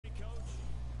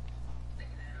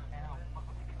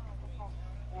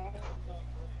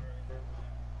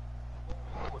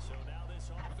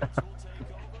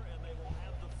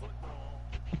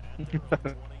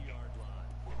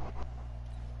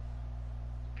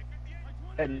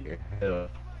That nigga, hell.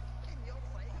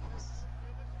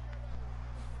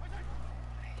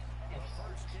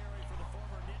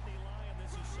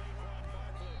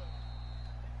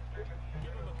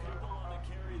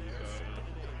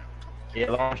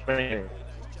 Yeah, long string.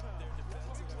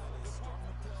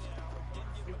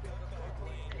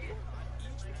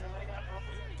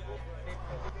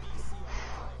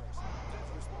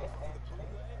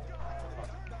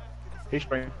 His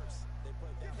string.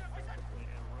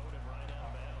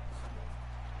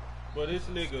 But this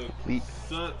nigga Complete.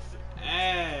 sucks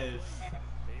ass.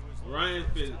 Ryan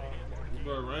Fitz,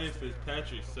 bro. Ryan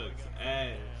Fitzpatrick sucks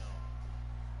ass.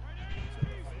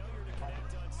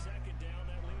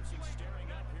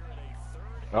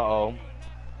 Uh-oh.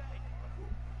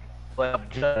 Well,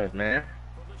 Jones, man.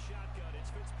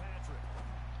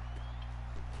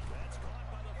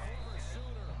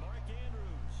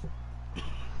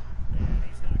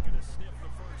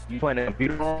 You playing the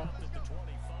computer wrong?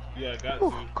 Yeah, I got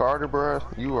Whew, to. Carter, bruh,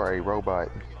 you are a robot.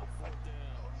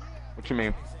 What you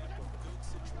mean?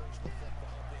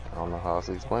 I don't know how else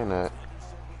to explain that.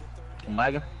 I'm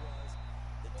lagging?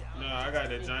 No, I got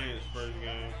the Giants first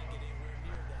game.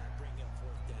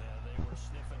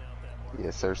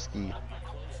 Yes, sir, ski.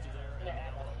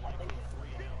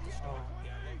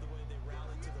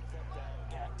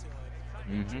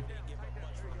 Mm-hmm.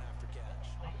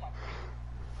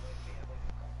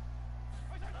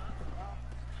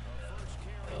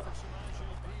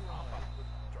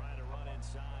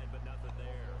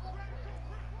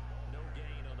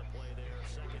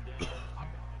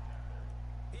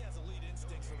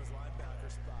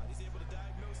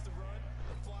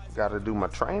 Gotta do my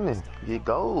training, get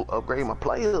gold, upgrade my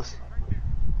players,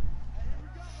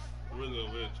 Really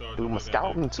over here do charging my my goddamn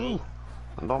scouting too. goat.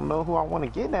 I don't know who I want to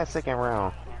get in that second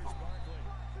round.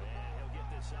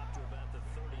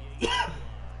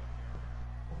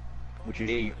 What you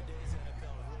need?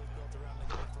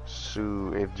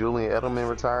 Shoot, if Julian Edelman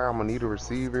retire, I'm gonna need a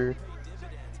receiver.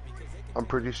 I'm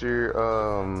pretty sure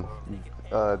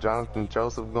Jonathan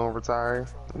Joseph gonna retire.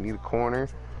 I need a corner.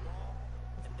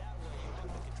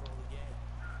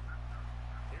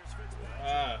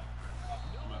 Ah.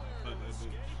 Motherfucker,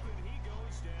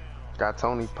 Got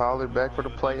Tony Pollard back for the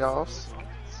playoffs.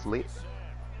 Slick.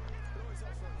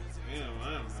 damn,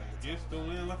 I'm against the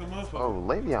wind like a Oh,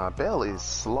 motherfucker. Le'Veon Bell is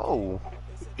slow.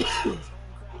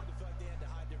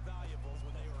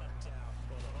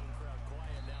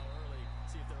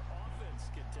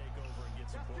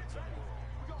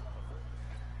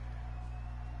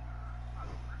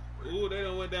 Ooh, they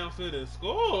done went downfield and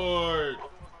scored.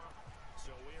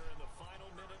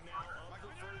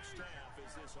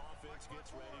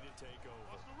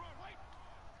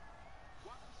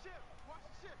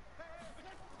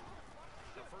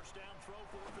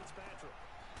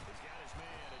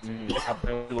 I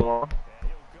play with you long.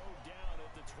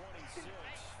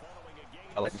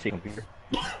 I like to see computer.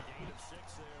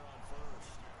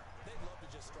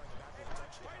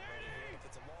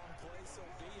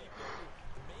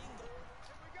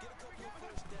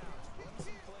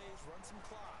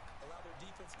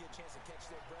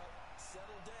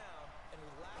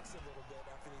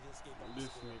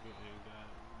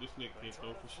 This nigga can't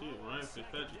throw for shit. Ryan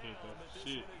Fitzpatrick can't throw for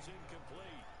shit.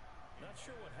 Not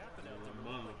sure what happened out there.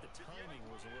 Ramona. Like the timing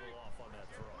was a little off on that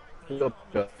throw. Look,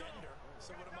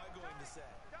 So what am I going to say?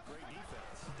 Great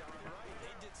defense. Darn right.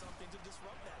 They did something to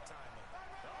disrupt that timing.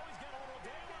 Oh, he's got a little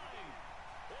daylight.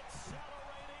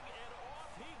 Accelerating, and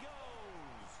off he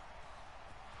goes.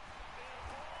 And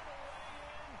all the way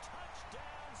in,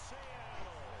 touchdown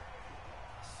Seattle.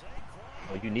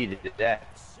 Saquon. oh, you needed that.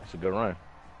 That's a good run.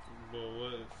 Boy,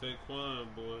 what? Saquon,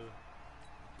 boy.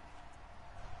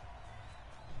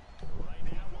 Right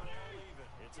now, 1-all even.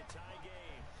 It's a tie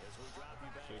game as we drop you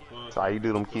back in. So how you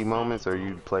do them key moments, or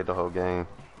you play the whole game?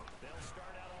 They'll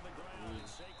start out on the ground.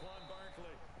 Saquon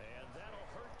Barkley. And that'll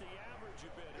hurt the average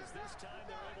a bit as this time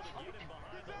they're able to get him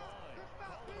behind the line.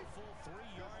 Called it a full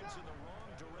 3 yards in the wrong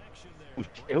direction there.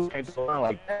 Who can't go on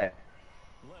like that?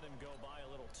 Let him go by a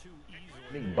little too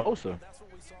easily. Nick Bosa. That's what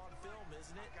we saw on film,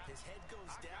 isn't it? His head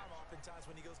goes down oftentimes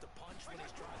when he goes to punch when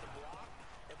he's trying to block.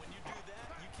 And when you do that,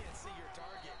 you can't see your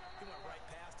target. He went right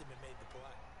past him and made the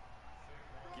play.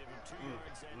 Give him 2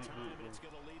 yards that time, and it's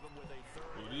going to leave him with a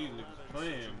third. Boy, these niggas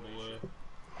playing, boy.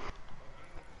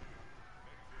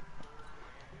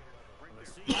 The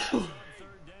Seahawks on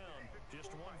third down.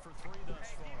 Just 1 for 3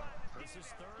 thus far. This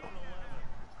is 3rd and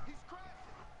 11. He's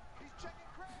crashing. He's checking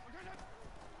crash.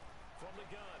 From the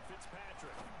gun,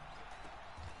 Fitzpatrick.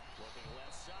 Looking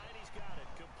left side, he's got it.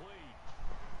 Complete.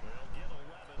 They'll get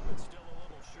 11, but still a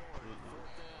little short.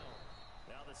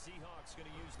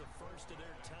 first of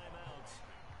their timeouts.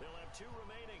 They'll have 2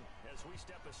 remaining as we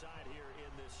step aside here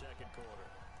in this second quarter.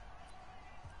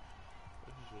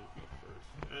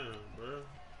 Damn, bro.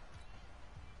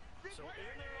 So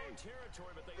in their own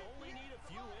territory, but they only need a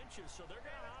few inches, so they're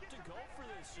going to opt to go for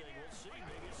this thing. We'll see.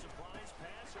 Biggest supplies,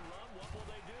 pass, and run. What will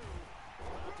they do? We're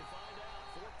about to find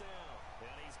out. 4th down.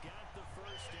 And he's got the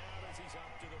first down as he's up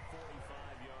to the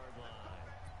 45-yard line.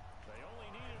 They only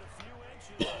needed a few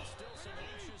inches. There's still some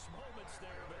anxious moments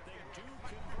there, but they do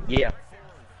convert. Yeah.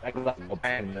 I can let go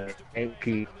back in the AP.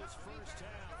 This first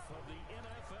half of the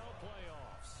NFL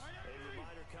playoffs. A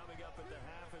reminder coming up at the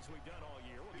half as we've done all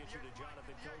year. We'll get you to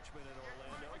Jonathan Coachman in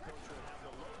Orlando. Coach will have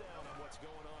the lowdown on what's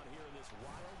going on here in this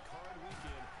wild card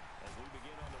weekend as we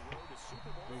begin on the road to Super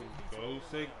Bowl 54. Go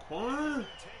Saquon.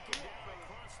 Taken down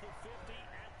across the 50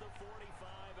 at the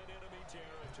 45 in enemy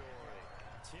territory.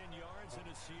 10 yards and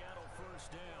a Seattle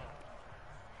first down.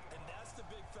 And that's the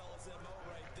big fella's MO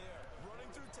right there. Running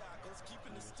through tackles,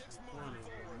 keeping the sticks moving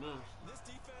forward. This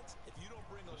defense, if you don't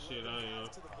bring a little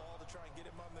pass to the ball to try and get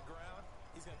him on the ground,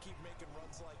 he's going to keep making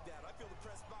runs like that. I feel the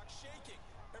press box shaking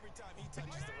every time he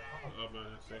touches the ground. Up in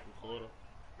the second quarter.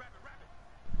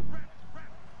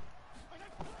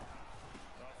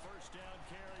 A first down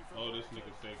carry from Oh, this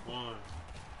nigga Saquon.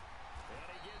 and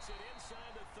he gets it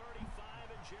inside the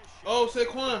 35 and just Oh,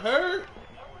 Saquon hurt?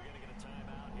 Now we're going to get a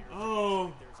timeout here.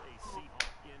 Oh. There's a Seahawk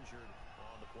injured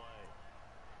on the play.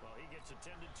 Well, he gets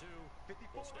attended to.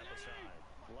 We'll step aside.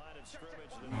 Line of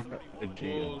scrimmage, the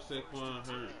 31. Oh, Saquon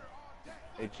hurt.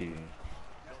 They cheating.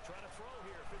 They'll try to throw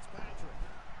here. Fitzpatrick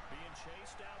being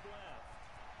chased out left.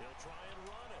 They'll try and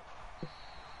run it.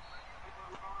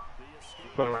 The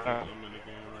escape Put around. I'm in the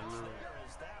game right now. there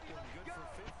is that one good for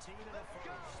 15 and a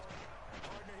first.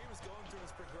 Partner, he was going through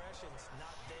his progressions.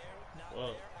 Not there, not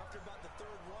Whoa. there. After about the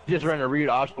 3rd run, Just ran a read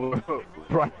option with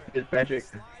Brian Fitzpatrick.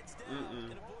 slides down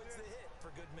and avoids the hit for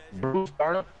good measure. Bruce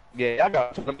Garner? Yeah, I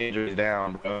got some injuries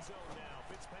down, bro. So now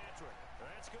Fitzpatrick.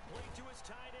 That's complete to his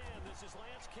tight end. This is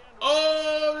Lance Kendrick.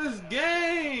 Oh, this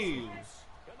game.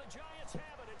 And the Giants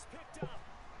have it. It's picked up.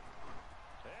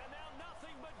 And now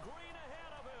nothing but green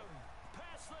ahead of him.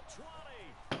 Past the 20,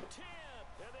 10,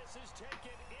 and this is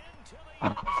taken into the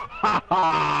end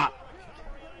zone.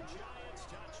 Recovery and a Giants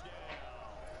touchdown.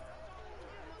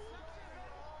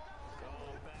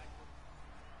 Going back.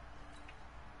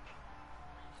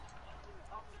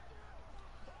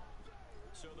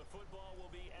 So the football will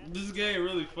be at This game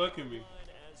really fucking me.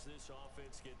 as this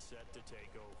offense gets set to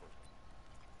take over.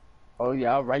 Oh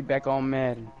yeah, right back on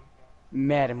Madden.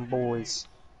 Madden boys.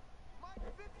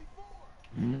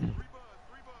 On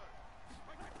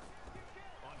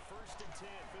first and 10,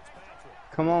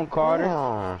 Fitzpatrick. Come on, Carter.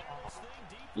 Oh,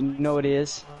 You know it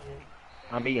is.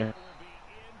 I'm eating. Will be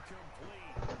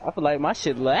incomplete. I feel like my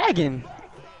shit lagging. They had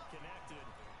connected.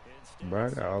 Instead, Bro, I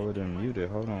got all of them muted.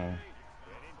 Hold on. an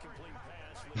incomplete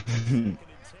pass. Leads to 2nd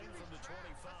and 10 from the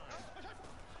 25.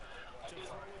 To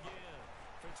throw again.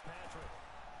 Fitzpatrick.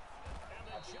 And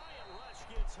the Giant rush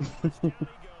gets him. Down he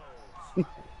goes.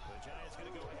 The Giants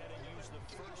going to go ahead and use the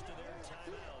first of their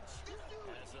timeouts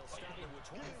as they'll stop it with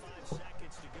 25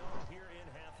 seconds to go here in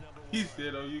half number 1. He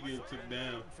said, oh, you getting took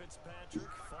down. Fitzpatrick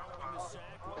following the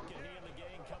sack. What can he and the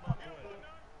gang come up with?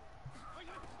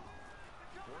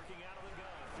 Working out of the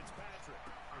gun, Fitzpatrick.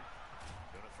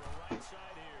 Going to throw right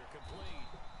side here,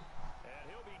 complete. And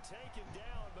he'll be taken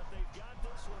down, but they've got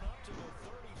this one up to the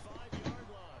 35-yard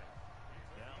line.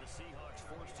 Now the Seahawks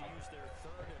forced to use their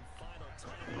 3rd and final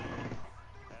timeout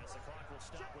as the clock will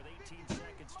stop with 18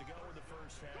 seconds to go in the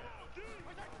first half.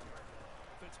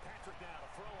 Fitzpatrick now to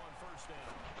throw on first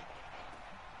down.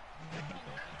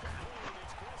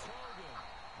 It's Chris Hogan.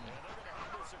 And they're going to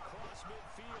have this across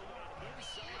midfield and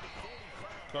inside the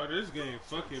 45. Carter, this game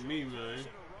fucking me, man. In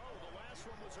a row. The last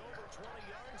one was over 20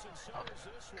 yards, and so is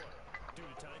this one. Due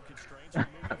to time constraints, we're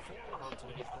moving forward on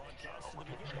today's broadcast to the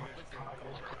beginning of the third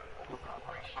quarter.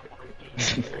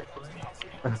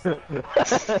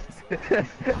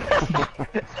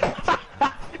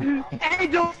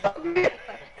 Angel!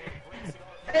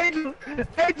 Angel!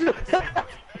 Angel!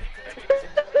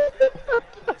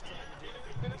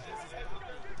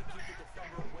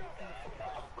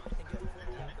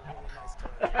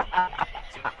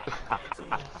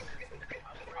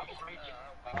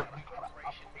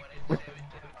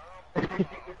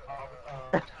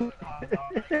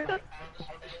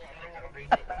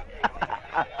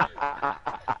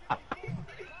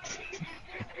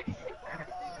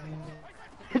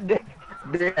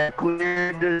 They have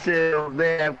cleared the cells.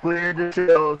 They have cleared the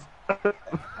cells.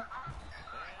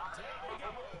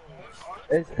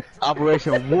 It's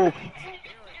Operation Wolf.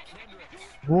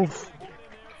 Wolf. For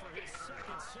his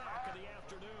second sack of the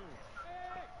afternoon.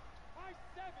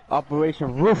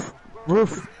 Operation Roof.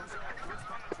 Roof.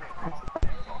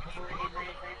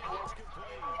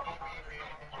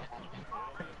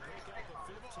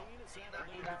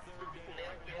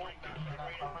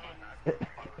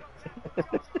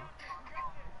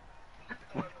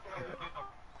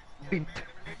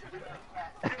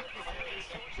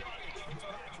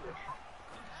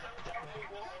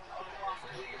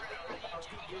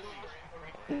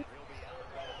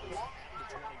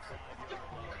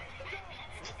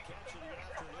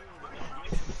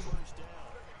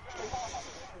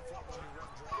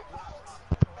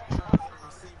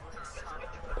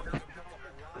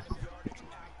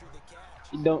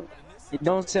 You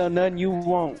don't sell nothing you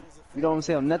want. You don't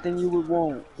sell nothing you would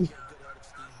want.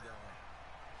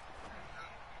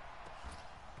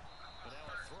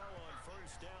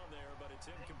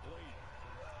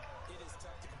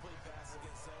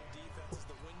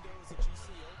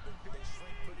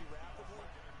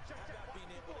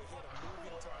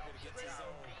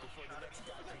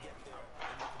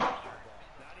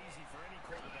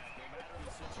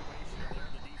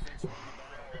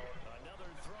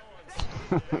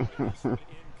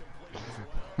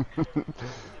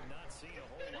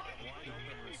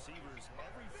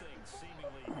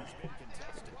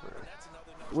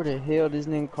 Where the hell does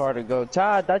Nick Carter go?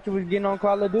 Ty, I thought you was getting on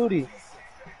Call of Duty.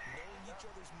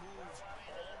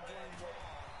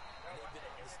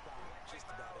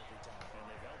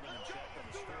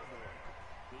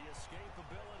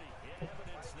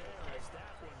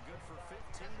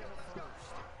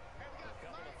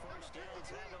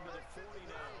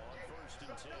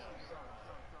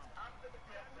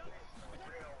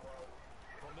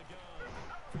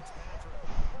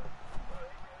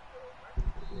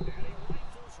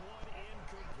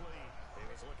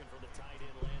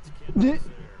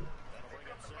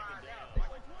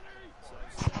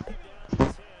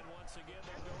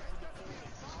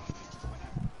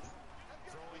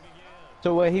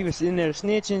 So what, he was in there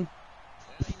snitching?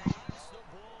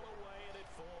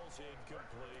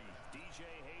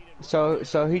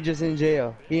 So he just in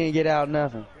jail. He didn't get out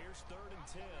nothing.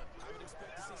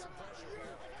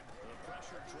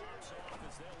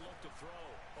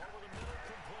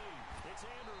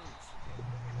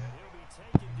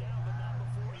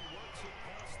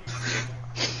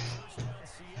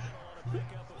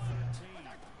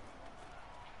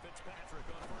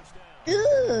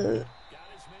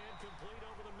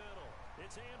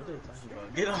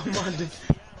 Get on Monday.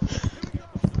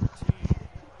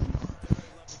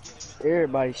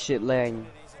 Everybody shit lagging.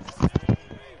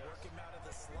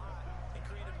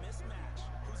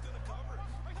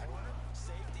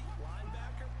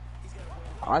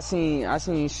 I seen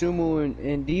Sumu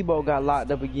and Debo got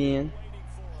locked up again.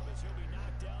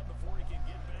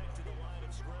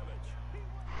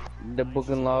 The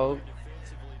booking load.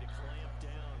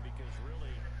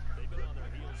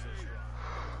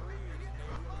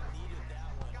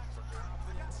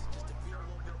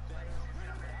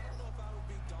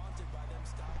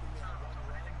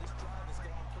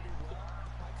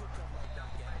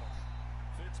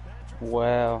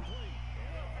 Wow.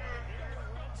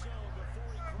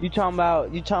 You talking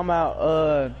about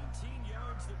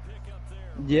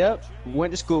yep,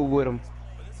 went to school with him.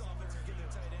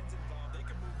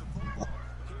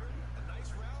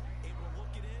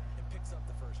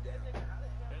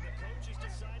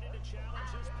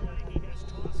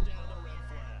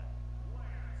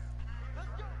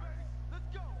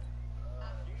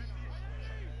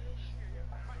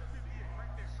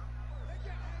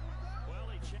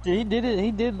 He did it.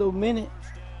 He did a little minute.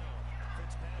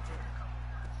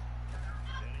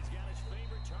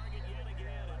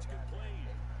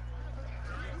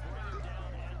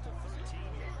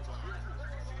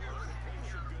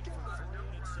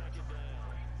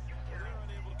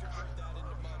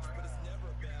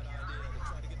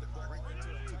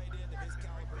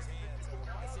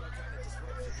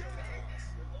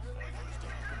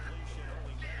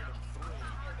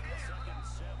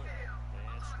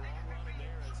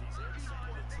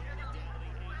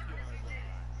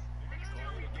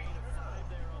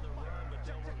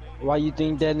 Why you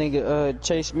think that nigga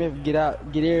Chase Smith get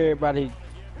everybody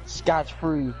scotch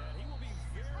free?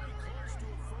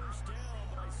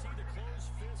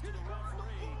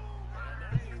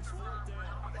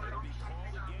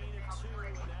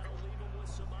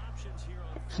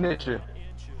 Snitcher.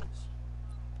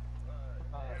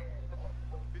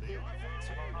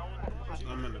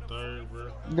 I'm in the third,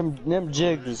 bro. Them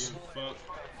jiggers.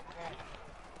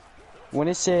 When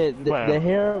it said the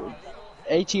hair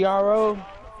HERO,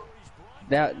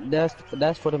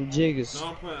 that's for them jiggers. No,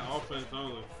 I'm playing offense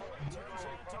only.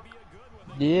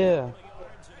 Yeah.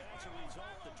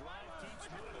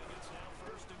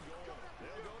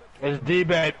 It's D,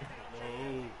 baby.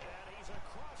 Oh,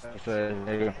 That's it,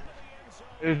 nigga.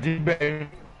 It's D, baby.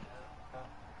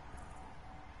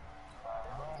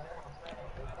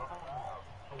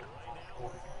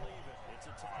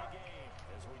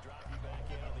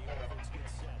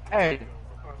 Hey,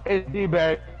 it's D,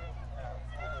 baby.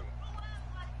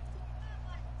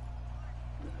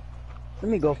 Let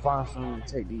me go find someone to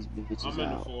take these bitches I'm in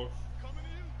the out. fourth.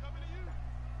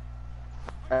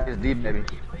 It's D, baby.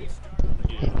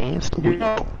 Yeah. You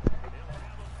know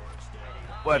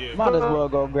what? Yeah. Might as well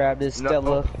go grab this No.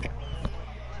 Stella.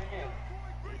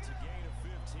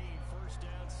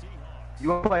 You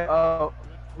wanna play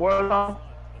Warzone?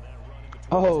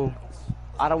 Oh,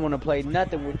 I don't want to play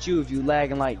nothing with you if you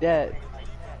lagging like that.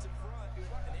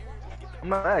 I'm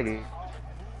not lagging.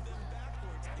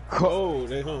 Oh,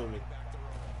 they homie.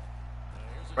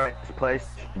 Right, place,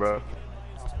 bro.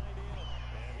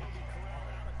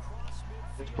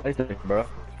 PlayStation, bro.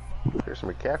 Chris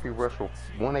McCaffrey rushed for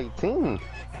 118.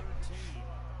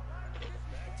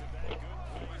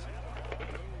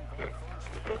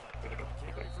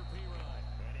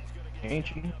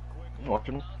 Ain't you? I'm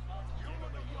watching.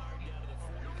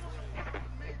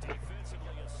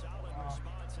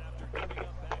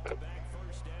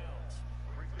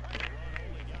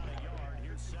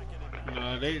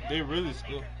 Nah, they really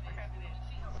scored.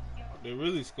 They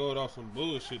really scored off some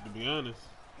bullshit, to be honest.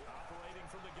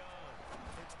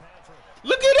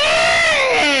 Look at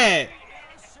that!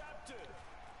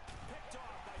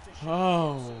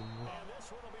 Oh,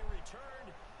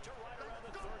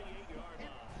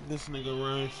 this nigga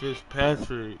Ryan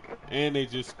Fitzpatrick, and they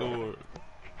just scored.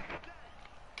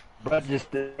 Bro,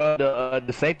 just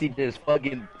the safety just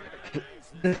fucking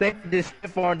the safety just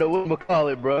stiff on the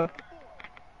whatchamacallit, bro.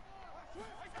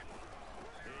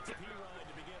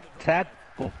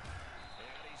 Tackle.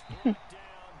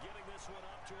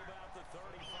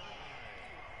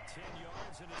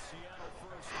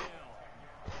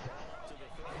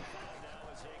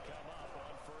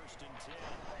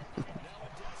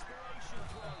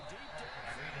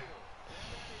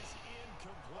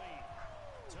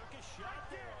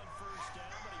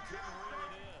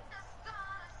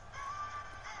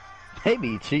 They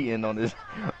be cheating on this.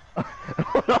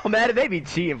 No matter, they be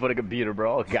cheating for the computer,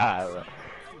 bro. Oh god,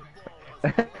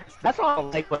 bro. That's all I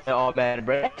like with all man,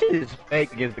 bro. That shit is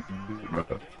fake against the computer,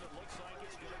 bro.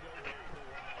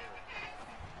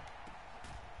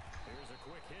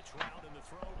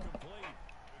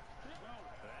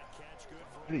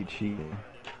 They cheating.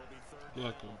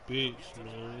 Like a bitch,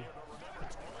 man.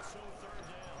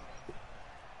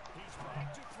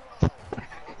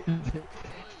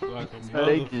 Like a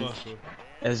motherfucker.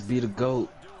 SB the GOAT.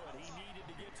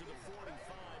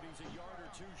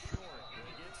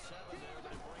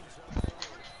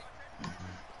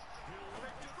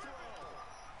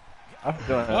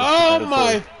 Oh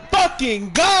my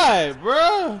fucking god,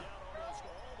 bro!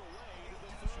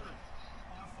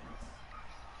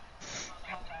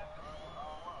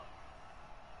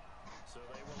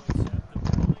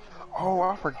 Oh,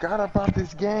 I forgot about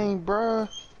this game, bruh.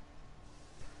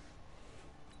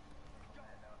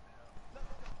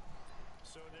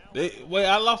 Wait,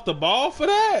 I lost the ball for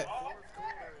that?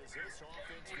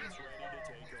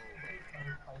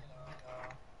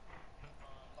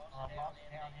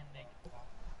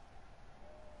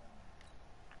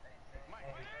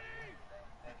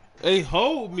 They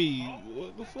hold me.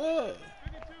 What the fuck?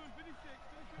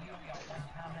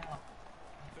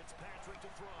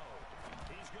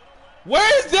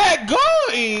 Where's that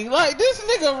going? Like, this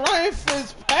nigga Ryan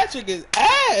Fitzpatrick is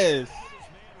ass.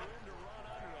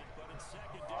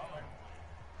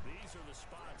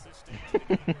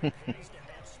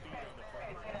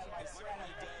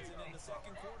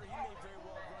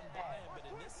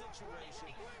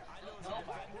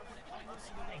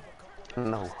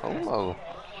 No homo.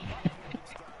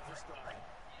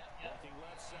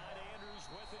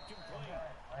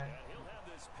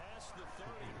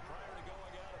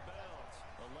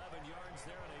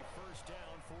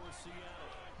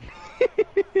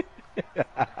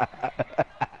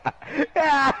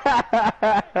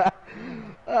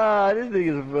 Ah, this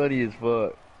nigga's funny as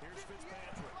fuck.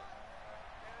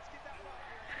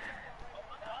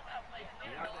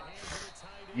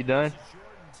 You done?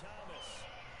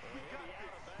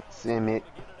 Sim it.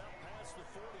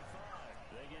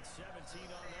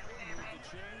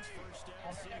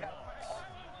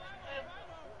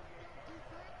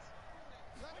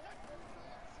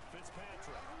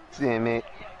 Sim it.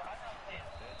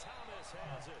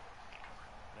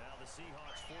 Now the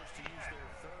Seahawks forced to use their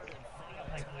third and final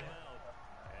timeout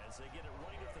as they get it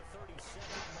right at the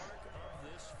 30-second mark of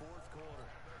this fourth quarter.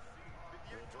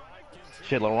 The drive continues.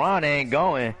 Shit, LeBron ain't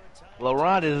going.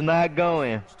 LeBron is not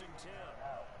going.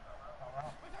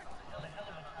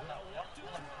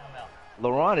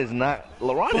 LeBron is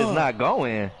not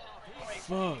going.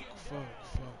 Fuck.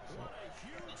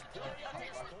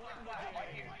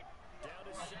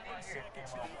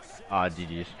 Ah,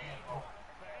 GG's.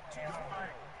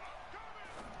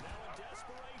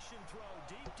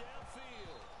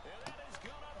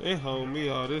 They hold me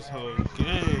all this whole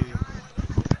game.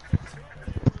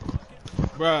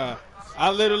 Bruh, I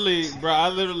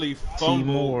literally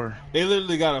fumbled. They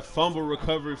literally got a fumble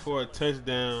recovery for a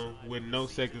touchdown with no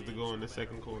seconds to go in the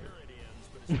second quarter.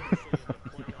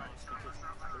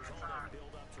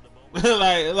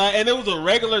 like, and it was a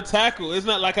regular tackle. It's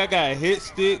not like I got hit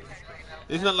stick.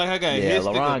 It's not like I got hit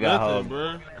stick or nothing,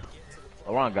 bro.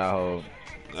 LeBron got hold.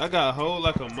 I got hold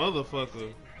like a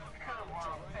motherfucker.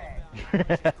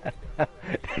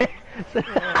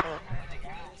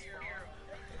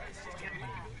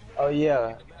 Oh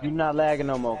yeah, you not lagging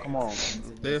no more. Come on.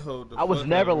 They hold the I was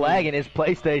never lagging. It's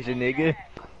PlayStation, nigga.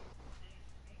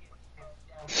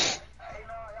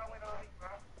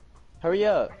 Hurry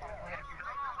up.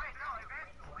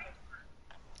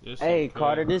 Hey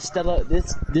Carter, this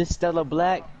Stella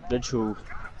Black, the truth.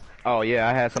 Oh yeah,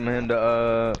 I had some in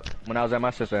the when I was at my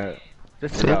sister's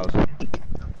house.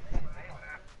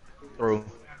 Through.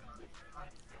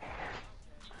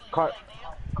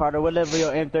 Carter, what level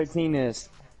your M13 is?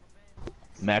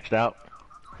 Maxed out.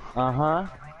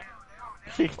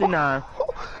 69.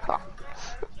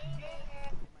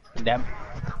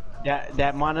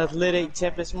 That monolithic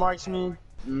Tempest Marksman.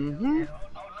 I'm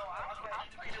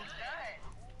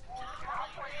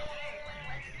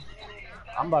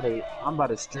about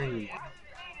to stream.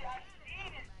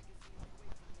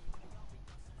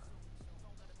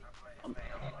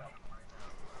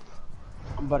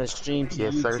 I'm about to stream to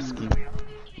Yes, YouTube. sirski.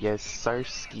 Yes,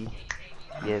 sirski.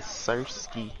 Yes,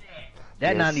 sirski.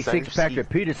 That yes, 96 sirski. Patrick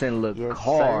Peterson looked yes,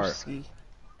 hard. Sirski.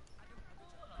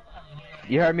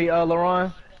 You heard me,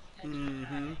 LaRon?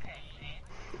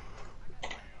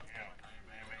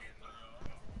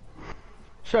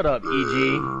 Shut up,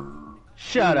 EG.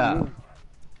 Shut up.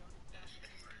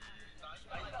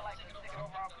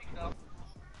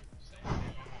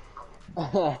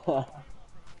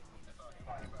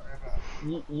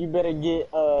 You better get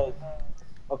a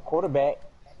quarterback.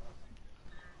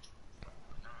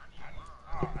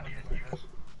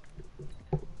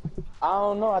 I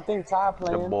don't know. I think Ty The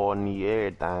playing. boy need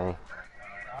everything.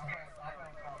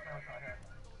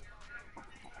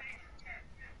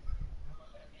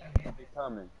 They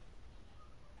coming.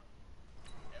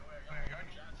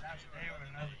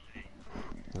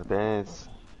 Then it's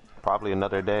probably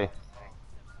another day.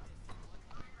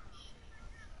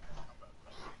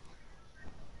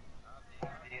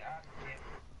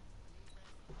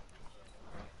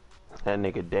 That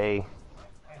nigga Day.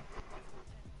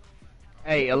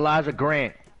 Hey, Elijah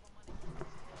Grant.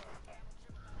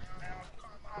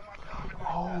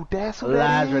 Oh, that's who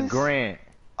that Elijah is? Grant.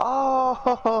 Oh.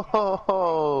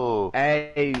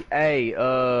 Hey,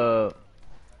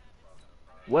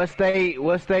 what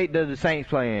state does the Saints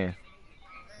play in?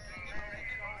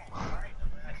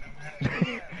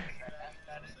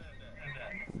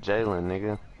 Jalen,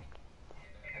 nigga.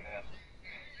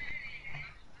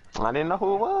 I didn't know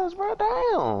who it was, bro.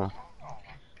 Damn.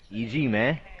 EG,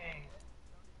 man.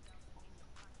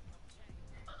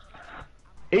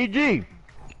 EG.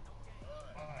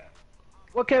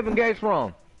 What Kevin Gates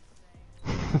from?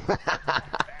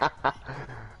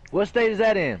 What state is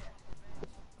that in?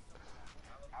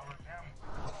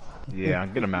 Yeah,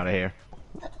 get him out of here.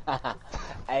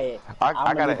 Hey,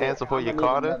 I got an answer for you,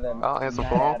 Carter. I'll answer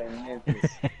for him.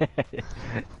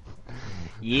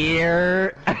 Yeah.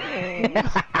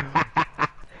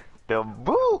 The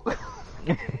boot.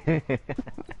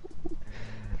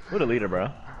 What a leader,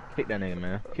 bro. Kick that nigga,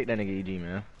 man. Kick that nigga EG,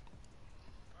 man.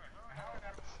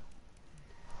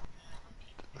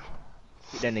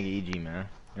 Kick that nigga EG, man.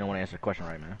 You don't want to answer the question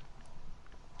right, man.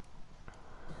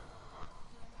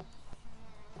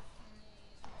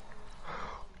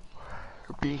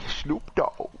 Big Snoop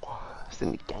Dogg. It's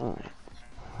in the game.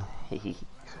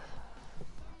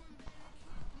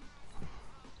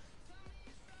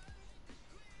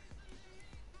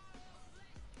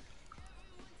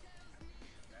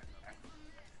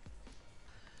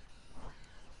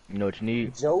 You know what you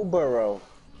need? Joe Burrow.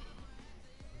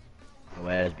 No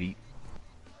ass beat.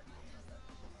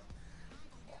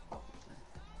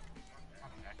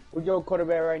 Who's your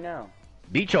quarterback right now?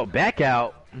 Beat your back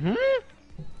out. Hmm?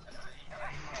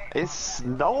 It's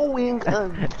snowing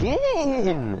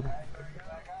again.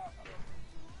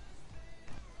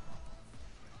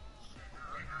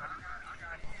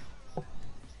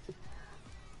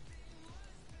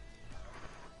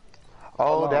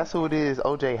 Oh, that's who it is.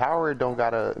 OJ Howard don't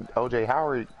got a OJ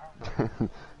Howard.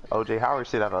 OJ Howard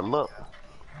shit out of luck.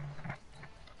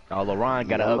 Oh, LeBron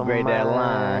gotta Yellow upgrade that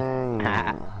line.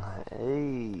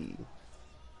 Hey.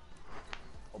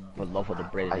 Put low for the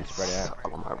bread and spread it out.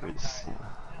 All on my wrist.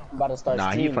 About to start Nah,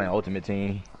 he steaming. playing Ultimate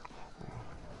Team.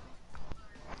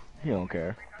 He don't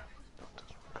care.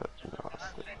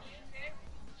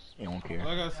 He don't care.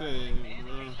 Like I said,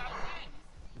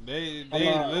 they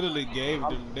literally gave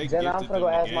them. They Jenna, I'm gifted finna go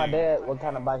them ask the my game dad what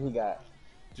kind of bike he got.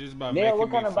 just by Neil, making what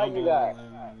me kind of bike you fumble got?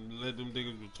 and let them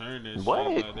niggas return that What?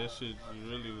 shit. Like that shit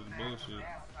really was bullshit.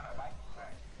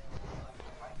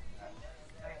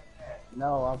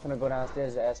 No, I'm finna go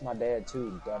downstairs and ask my dad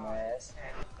too, dumbass.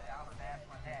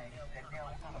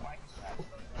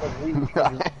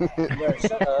 Bro,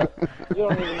 shut up. You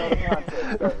don't even know the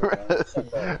context of it, man.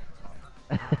 Shut up.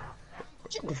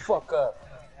 Shut the fuck up.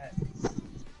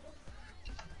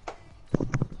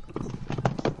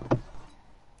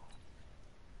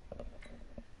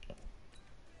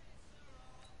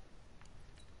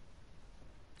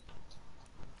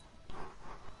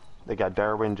 They got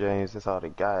Derwin James. That's all they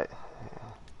got.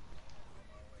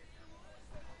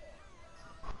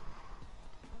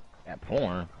 That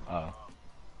porn. Oh.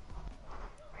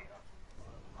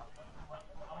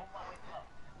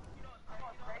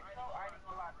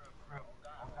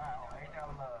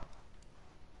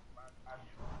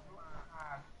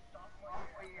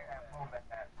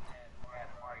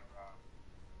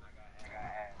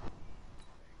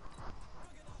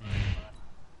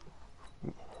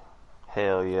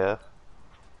 Hell yeah.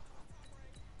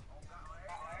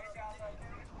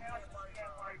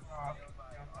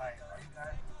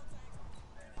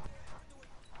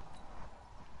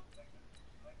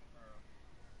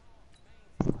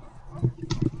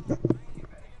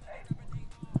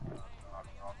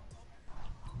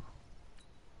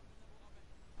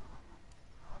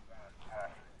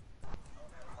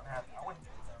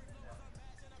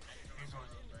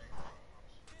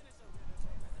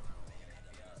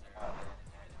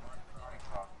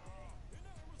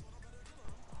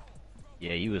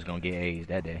 Yeah, you was gonna get A's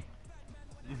that day.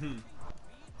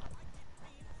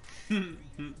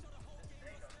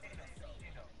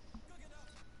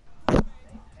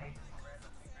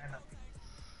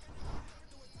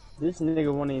 This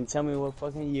nigga won't even tell me what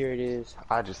fucking year it is.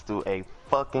 I just threw a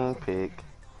fucking pick.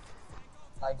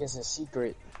 Like it's a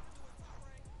secret.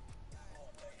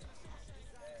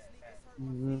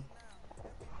 Mm-hmm.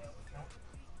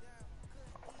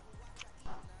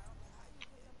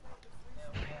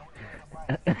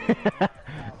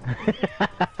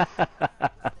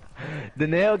 The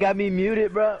nail got me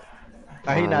muted, bro.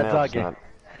 Oh, he not Nell's talking.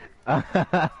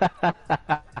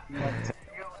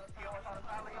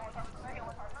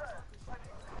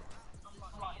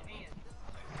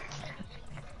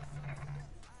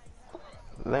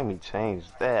 Let me change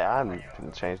that. I'm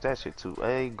gonna change that shit to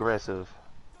aggressive.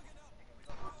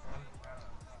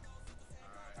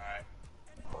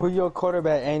 Who your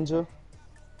quarterback, Angel?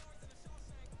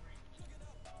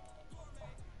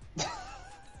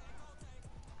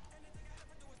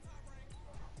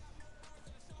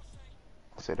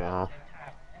 Sit down.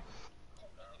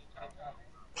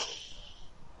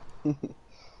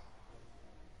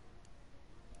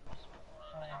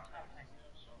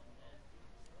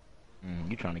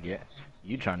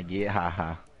 You trying to get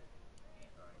ha.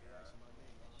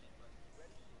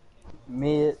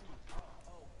 Mid.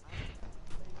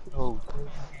 Oh.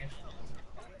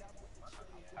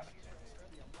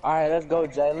 Alright, let's go,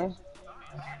 Jalen.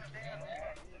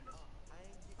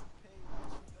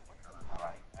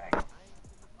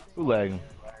 Who lagging?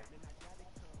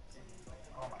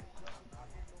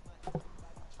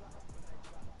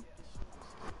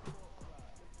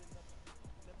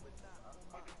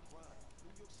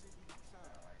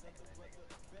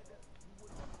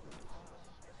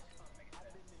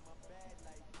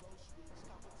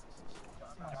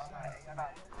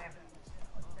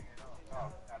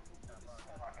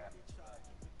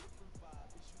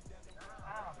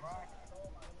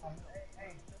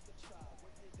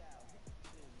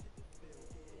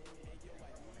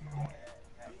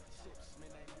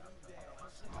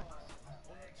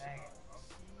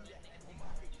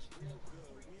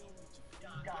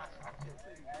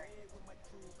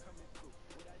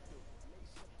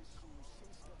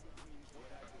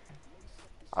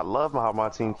 I love how my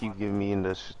team keep giving me in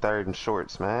the third and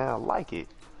shorts, man. I like it.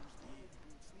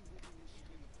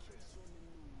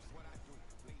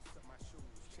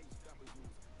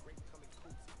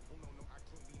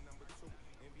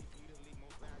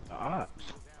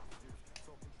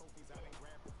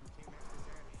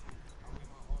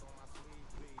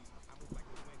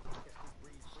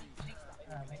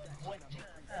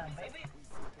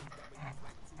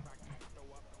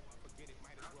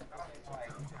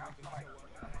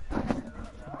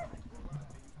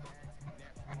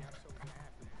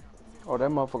 Oh, that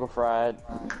motherfucker fried.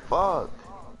 Fuck.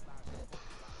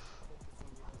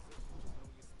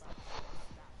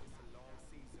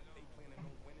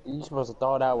 You supposed to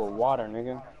thaw it out with water,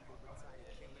 nigga.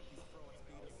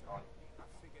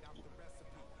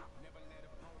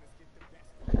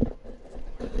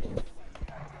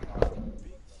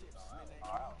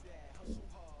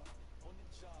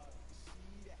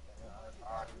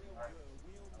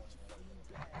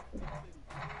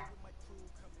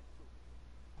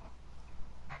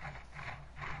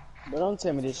 But don't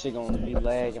tell me this shit gonna be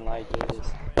lagging like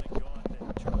this.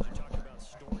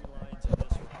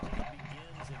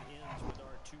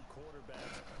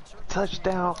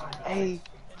 Touchdown,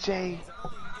 A.J.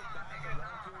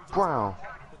 Brown.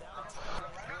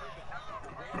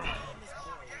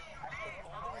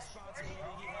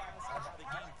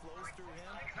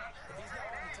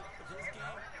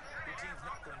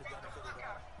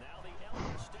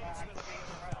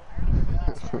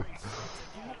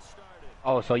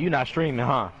 Oh, so you not streaming,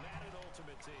 huh?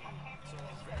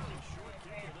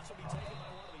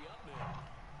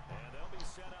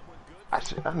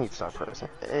 I need to start pressing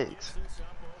X.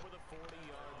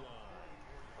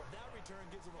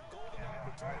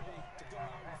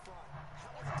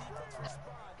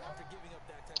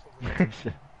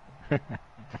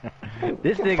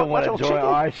 This nigga want to join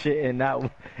our shit and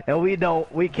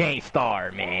we can't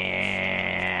start,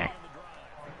 man.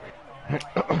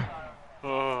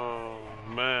 Oh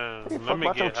man, You let fuck me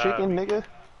about your get high. chicken, nigga.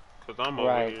 Cause I'm over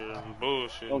Right. here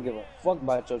bullshit. Don't give a fuck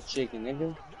about your chicken,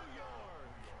 nigga.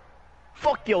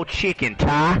 Fuck your chicken,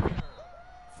 Ty.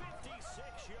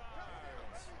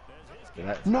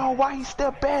 No, why he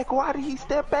step back? Why did he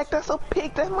step back? That's a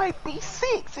pick. That might be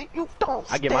 6 if you don't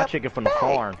I get my step chicken from the back.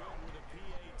 farm.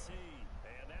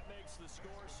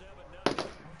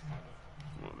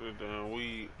 Damn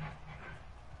weed.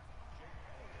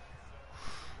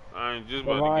 I ain't just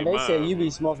But about Ron, to they get said mine. you be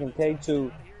smoking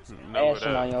K2, Never ashing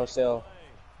on that. yourself,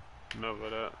 Never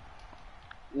that.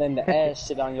 letting the ash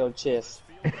shit on your chest.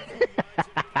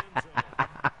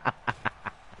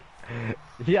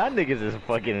 Y'all niggas is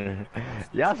fucking.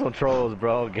 Y'all some trolls,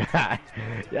 bro. God.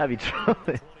 Y'all be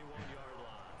trolling.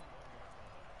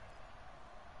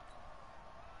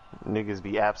 Niggas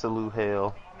be absolute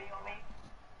hell.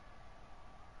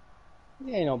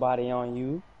 There ain't nobody on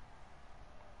you.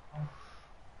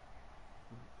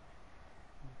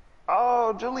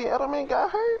 Oh, Julian Edelman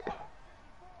got hurt?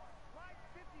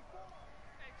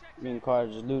 Me and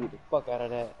Carter just looted the fuck out of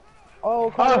that.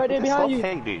 Oh, Carter right there behind you.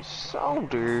 Dislocated his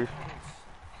shoulder.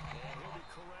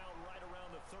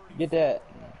 Get that.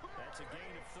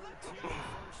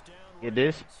 Get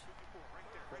this.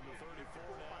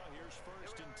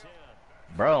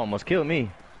 Bro, almost killed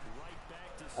me.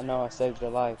 I know I saved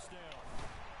your life.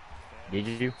 Did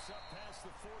you?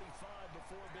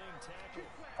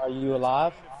 Are you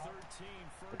alive?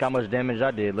 Look how much damage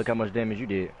I did. Look how much damage you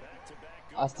did.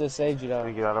 I still saved you Did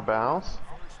he though. get out of bounds?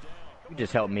 You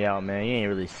just helped me out, man. You ain't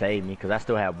really saved me because I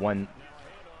still have one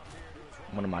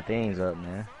of my things up,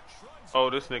 man. Oh,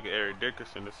 this nigga Eric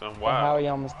Dickerson or something. Wow. How Wow. he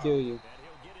almost kill you?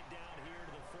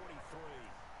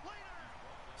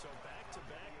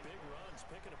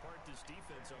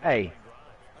 Hey.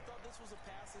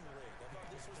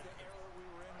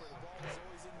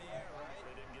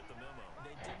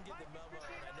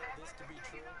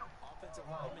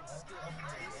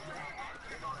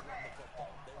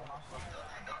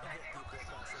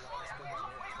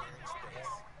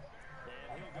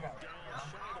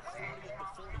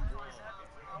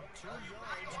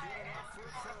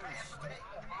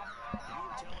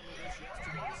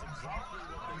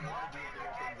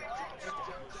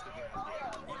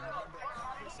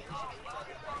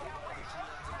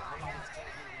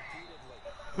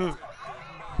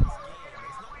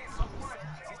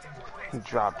 He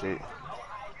dropped it.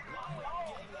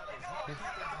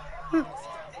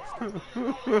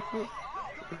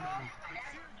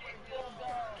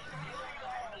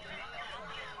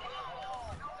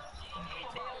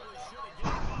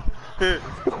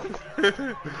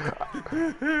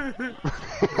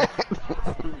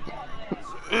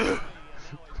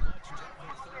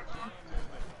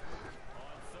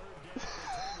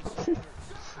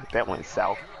 That went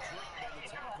south.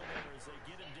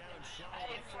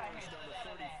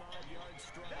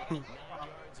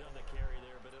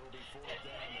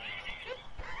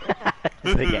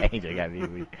 This nigga Angel got me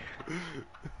weak.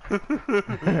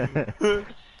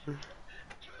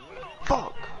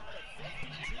 Fuck.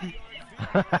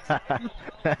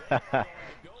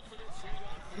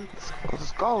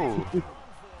 Let's go.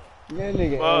 Yeah,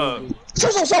 nigga. Fuck. angry.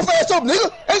 Shut your soft ass up,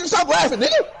 nigga! Hey, stop laughing,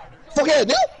 nigga! Fuck ass,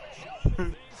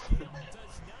 nigga!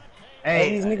 Hey,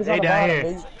 these niggas they on the down bottom, here.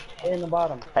 baby. They're in the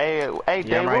bottom. Hey, Yeah,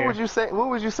 Dave, I'm right what was here. you saying? What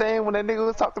was you saying when that nigga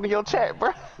was talking to your chat,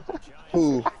 bro?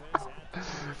 Who?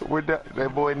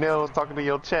 That boy Nell was talking to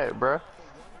your chat, bro.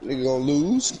 Nigga gonna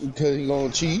lose because he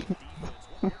gonna cheat.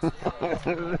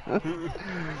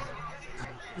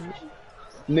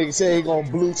 Nigga say he gonna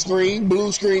blue screen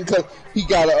cause he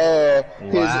got a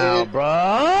Wow, his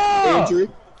bro. injury.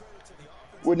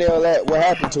 Where Nell at? What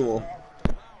happened to him?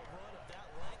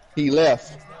 He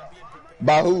left.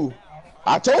 By who?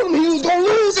 I told him he was gonna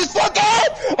lose his fuck ass!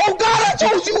 Oh God, I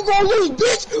told you were gonna lose,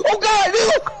 bitch! Oh God,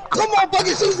 nigga! Come on,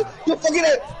 fucking Caesar! You fucking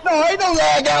that. No, ain't no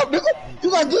lag out, nigga!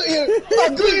 You got good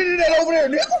internet over there,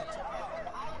 nigga!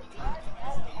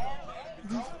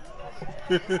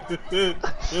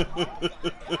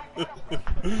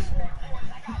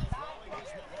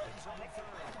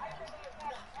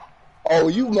 Oh,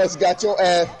 you must got your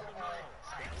ass.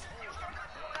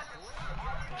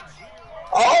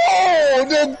 Oh,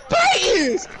 them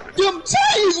Titans! Them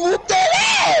Titans whooped that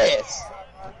ass!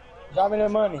 Drop me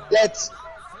that money. That's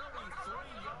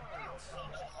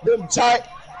them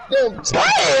Titans!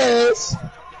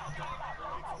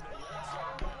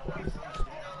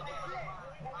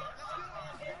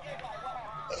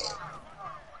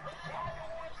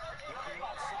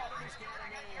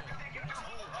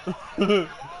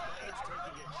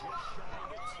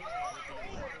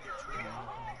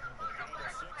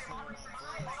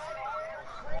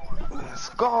 Let's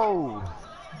go.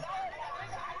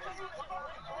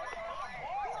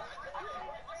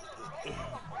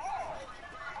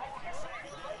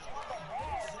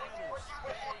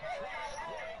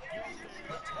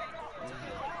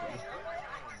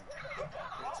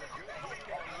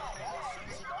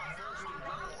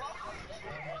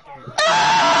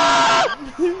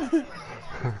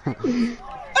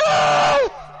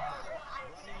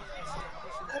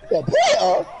 The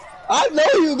player, I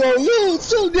know you gonna lose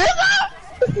too, nigga.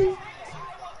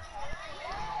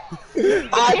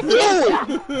 I knew it.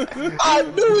 I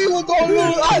knew he was gonna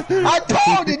lose. I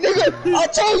told it, nigga. I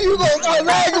told you gonna start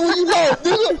lagging when you lost,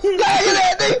 nigga. Lagging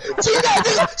that nigga. See that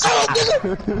nigga? Shut up, nigga.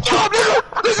 Shut up, nigga.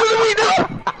 Listen to me, nigga.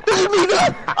 Listen to me, nigga.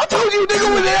 I told you, nigga,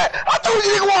 with that. I told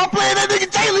you, nigga, while I'm playing that nigga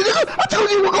Taylor, nigga. I told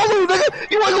you you were gonna lose, nigga.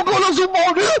 You ain't gonna go to the Super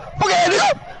Bowl, nigga. Fuck that,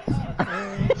 nigga.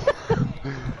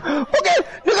 Okay,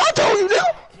 nigga, I told you, nigga.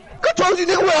 I told you,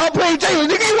 nigga, when I'm playing Taylor,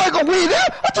 nigga, you ain't gonna win, nigga.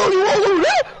 I told you you won't lose,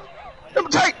 nigga. Let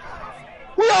me take.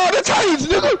 We all the Titans,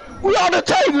 nigga. We all the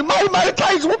Titans. Mighty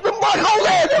Titans whoop them money whole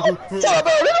ass, nigga. Shut up,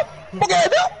 nigga. Fuck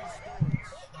that, nigga.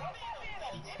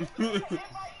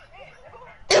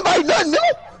 It ain't nothing,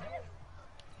 nigga.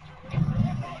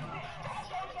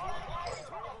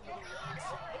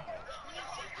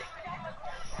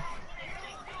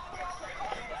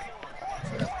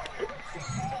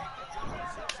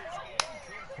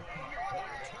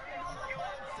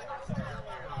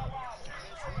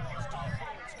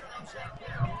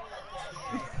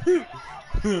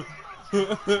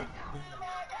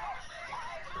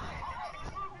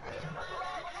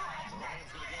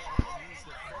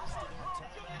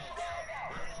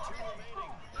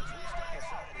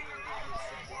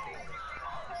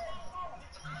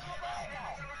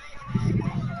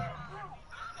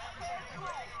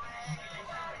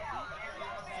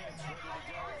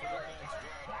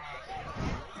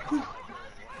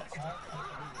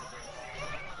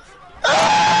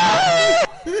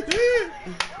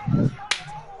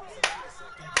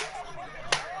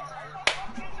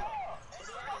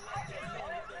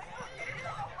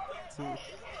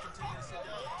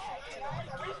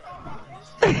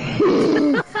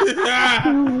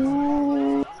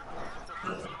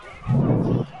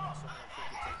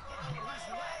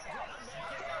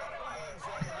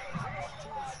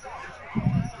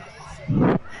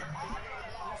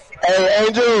 Hey,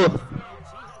 Angel.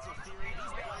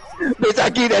 Bitch, I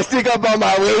keep that stick up on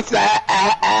my waist.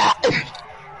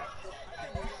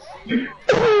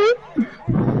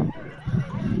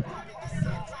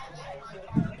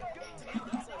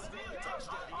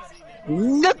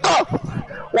 Nigga!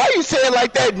 Why you saying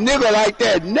like that, nigga, like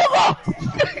that, nigga?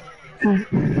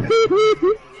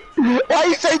 Why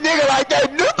you say nigga like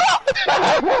that,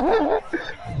 nigga?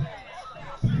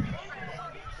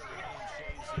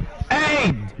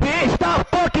 Hey, bitch, stop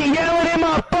fucking yelling in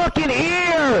my fucking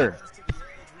ear!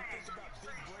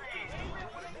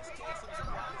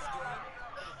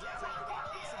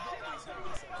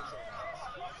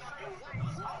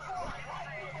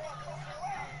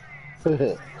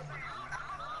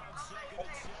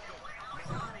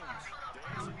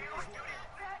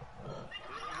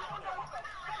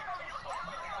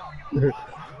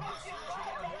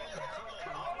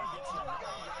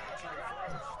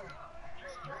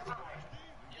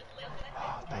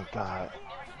 Thank God.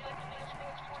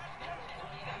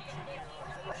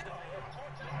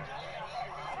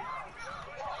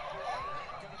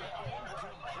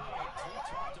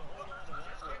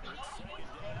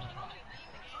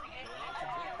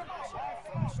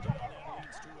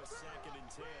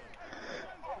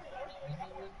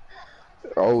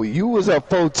 Oh, you was up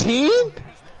 14?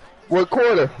 What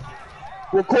quarter?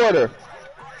 What quarter?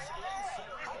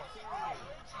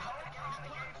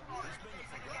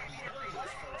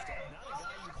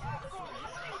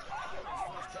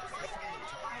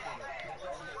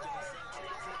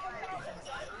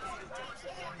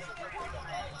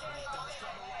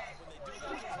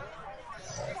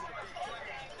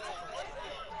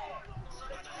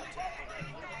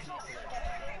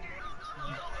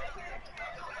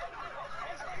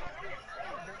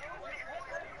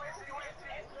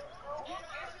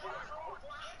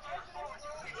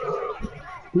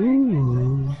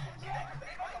 Ooh.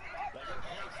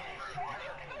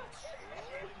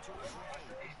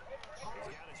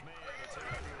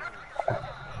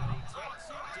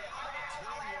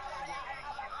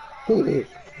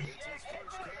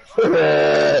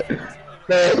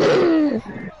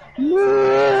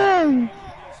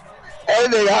 Hey,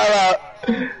 nigga, how about,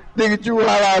 nigga, Drew,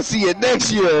 how about see you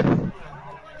next year?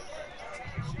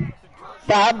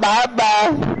 Bye, bye,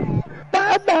 bye.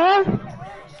 Bye, bye.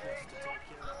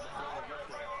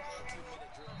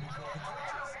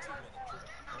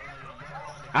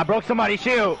 I broke somebody's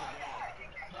shield.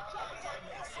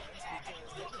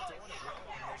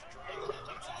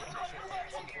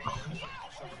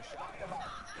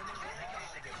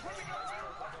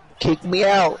 Kick me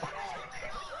out.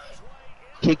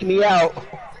 Kick me out.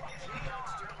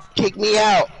 Kick me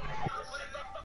out.